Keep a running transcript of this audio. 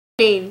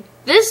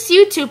This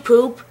YouTube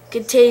poop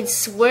contains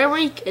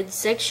swearing and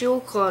sexual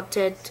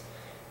content.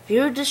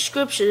 Viewer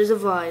description is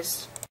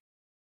advised.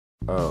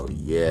 Oh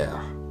yeah.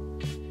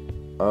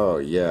 Oh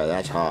yeah,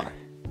 that's hot.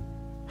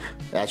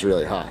 That's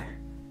really hot.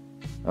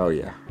 Oh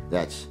yeah,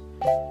 that's...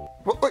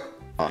 What?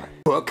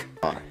 Book?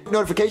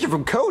 Notification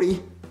from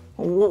Cody?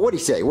 What'd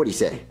he say? What'd he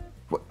say?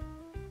 What?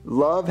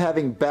 Love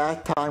having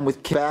bath time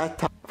with bath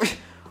time.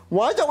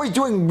 Why is he always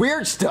doing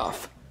weird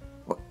stuff?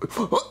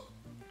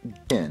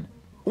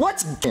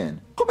 What's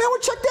in? Oh man, I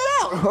want to check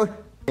that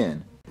out.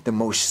 In the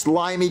most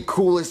slimy,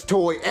 coolest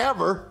toy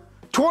ever.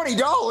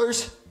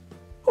 $20?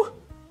 I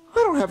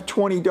don't have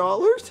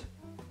 $20.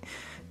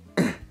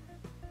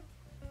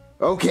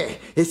 Okay,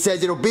 it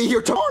says it'll be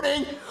here tomorrow.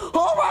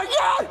 Oh my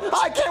God!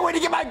 I can't wait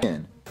to get my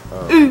in.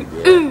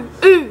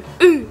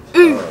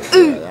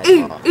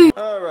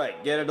 All right,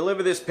 gotta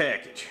deliver this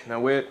package. Now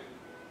where?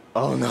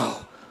 Oh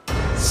no,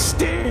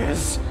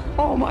 stairs!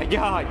 Oh my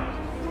God!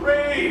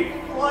 3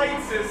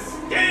 flights of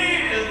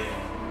stairs!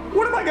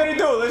 What am I gonna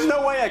do? There's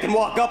no way I can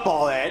walk up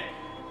all that.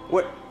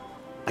 What?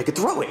 I could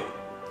throw it.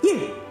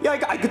 Yeah,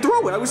 I could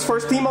throw it. I was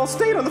first team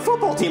All-State on the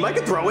football team. I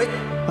could throw it.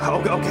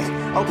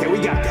 Okay, we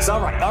got this. All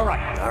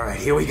right,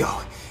 here we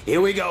go.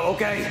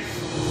 Okay.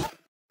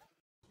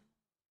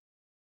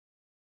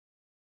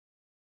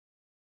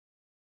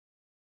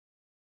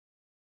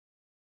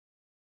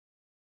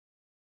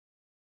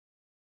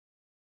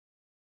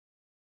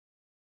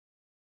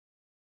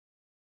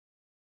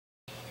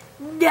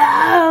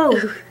 No,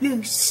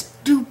 you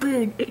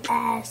stupid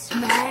ass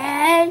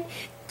man.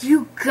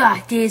 You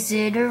got this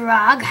in the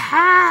wrong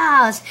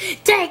house.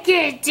 Take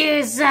it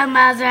to some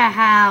other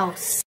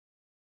house.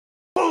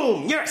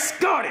 Boom! Yes,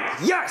 got it!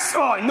 Yes!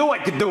 Oh, I knew I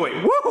could do it!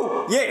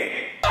 Woo! Yeah!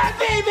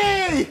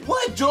 Baby!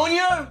 What,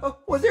 Junior?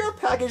 Was there a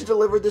package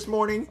delivered this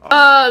morning?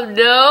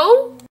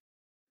 No.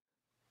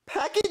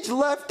 Package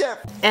left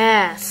at...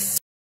 Ass.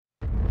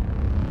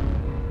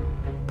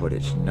 But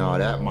it's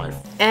not at my...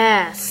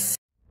 Ass.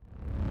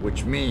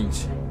 Which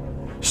means...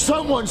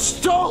 someone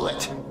stole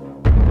it!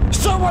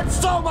 Someone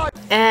stole my...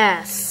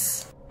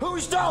 Ass. Who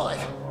stole it?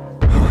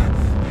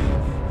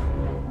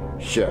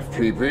 Chef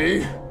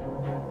PP?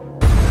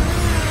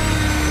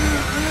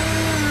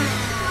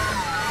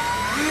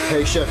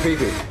 Hey, Chef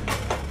PP.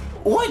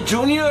 What,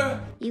 Junior?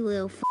 You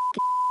little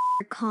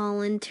f***ing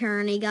Colin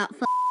Turney got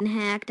f***ing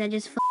hacked. I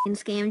just f***ing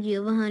scammed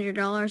you of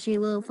 $100. You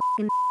little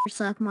f***ing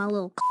suck my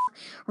little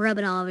rub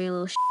it all over your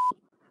little shit.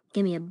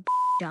 Give me a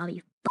job,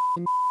 you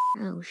f***ing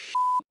oh shit.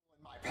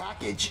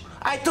 Package.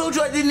 I told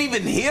you I didn't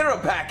even hear a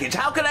package.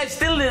 How could I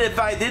steal it if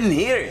I didn't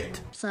hear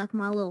it? Suck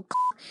my little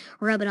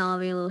rub it all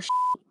over your little shit.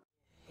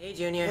 Hey,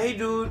 Junior. Hey,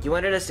 dude. You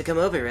wanted us to come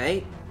over,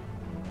 right?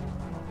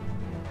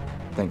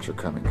 Thanks for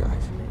coming,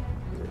 guys.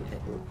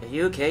 Are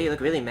you okay? You look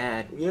really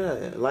mad.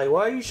 Yeah, like,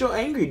 why are you so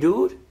angry,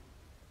 dude?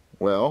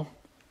 Well,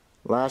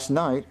 last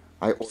night,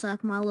 I...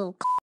 Suck my little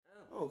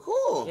Oh,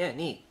 cool. Yeah,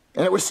 neat.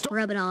 And it was...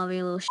 rub it all over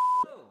your little shit.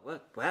 Oh,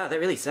 what? Wow, that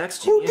really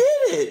sucks, Who Junior.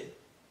 did it?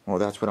 Well,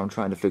 that's what I'm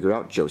trying to figure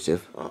out,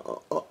 Joseph.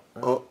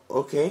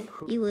 Okay.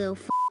 You little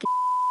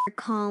f***ing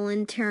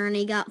Colin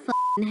Turney got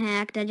f***ing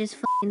hacked. I just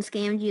f***ing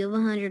scammed you of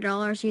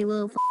 $100. You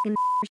little f***ing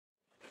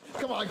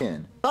Come on,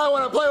 in. I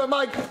want to play with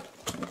my...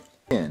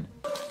 in.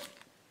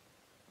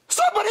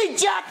 Somebody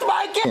jacked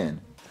my...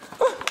 in.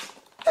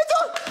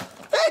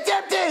 It's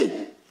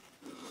empty!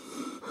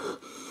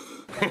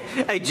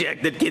 I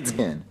jacked that kid's...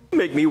 in.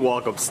 Make me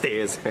walk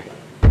upstairs.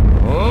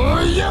 Oh,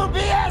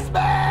 UPS!